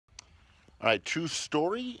All right, true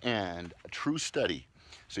story and true study.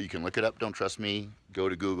 So you can look it up. Don't trust me. Go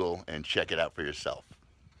to Google and check it out for yourself.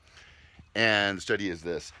 And the study is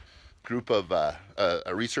this: a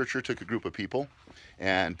researcher took a group of people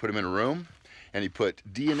and put them in a room, and he put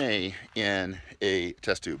DNA in a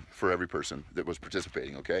test tube for every person that was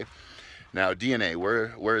participating. Okay. Now DNA,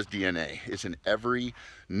 where is DNA? It's in every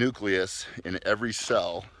nucleus in every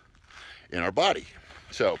cell in our body.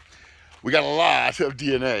 So we got a lot of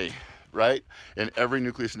DNA, right, in every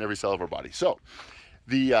nucleus in every cell of our body. So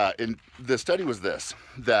the study was this,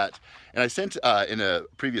 that, and I sent in a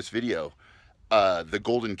previous video the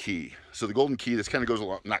golden key. So the golden key, this kind of goes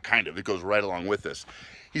along, not kind of, it goes right along with this.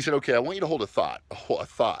 He said, okay, I want you to hold a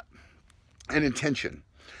thought, an intention,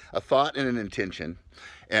 a thought and an intention,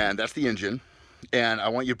 and that's the engine. And I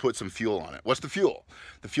want you to put some fuel on it. What's the fuel?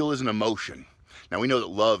 The fuel is an emotion. Now we know that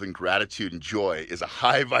love and gratitude and joy is a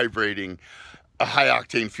high vibrating, a high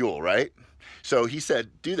octane fuel, right? So he said,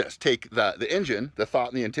 do this, take the engine, the thought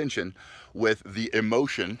and the intention with the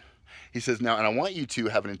emotion. He says, now, and I want you to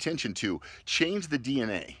have an intention to change the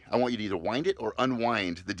DNA. I want you to either wind it or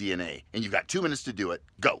unwind the DNA. And you've got 2 minutes to do it.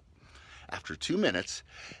 Go. After 2 minutes,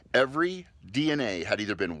 every DNA had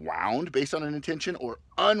either been wound based on an intention or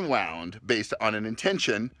unwound based on an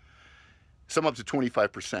intention, some up to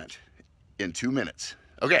 25% in 2 minutes.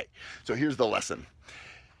 Okay, so here's the lesson.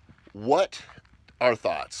 What are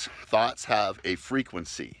thoughts? Thoughts have a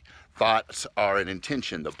frequency. Thoughts are an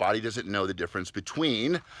intention. The body doesn't know the difference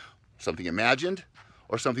between something imagined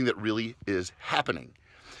or something that really is happening.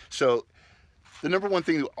 So the number one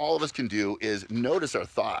thing that all of us can do is notice our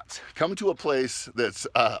thoughts. Come to a place that's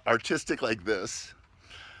artistic like this,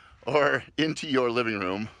 or into your living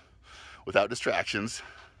room without distractions,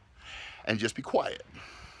 and just be quiet.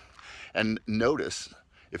 And notice,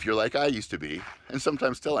 if you're like I used to be, and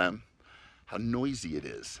sometimes still am, how noisy it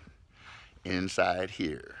is inside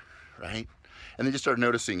here, right? And then just start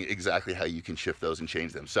noticing exactly how you can shift those and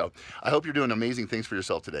change them. So I hope you're doing amazing things for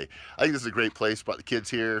yourself today. I think this is a great place. Brought the kids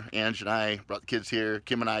here. Ange and I brought the kids here.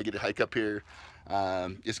 Kim and I get to hike up here.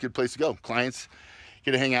 It's a good place to go. Clients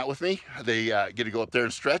get to hang out with me. They get to go up there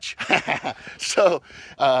and stretch. So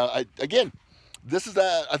again, this is,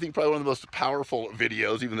 I think, probably one of the most powerful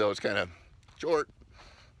videos, even though it's kind of short.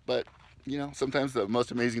 But, you know, sometimes the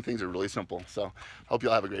most amazing things are really simple. So hope you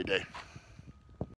all have a great day.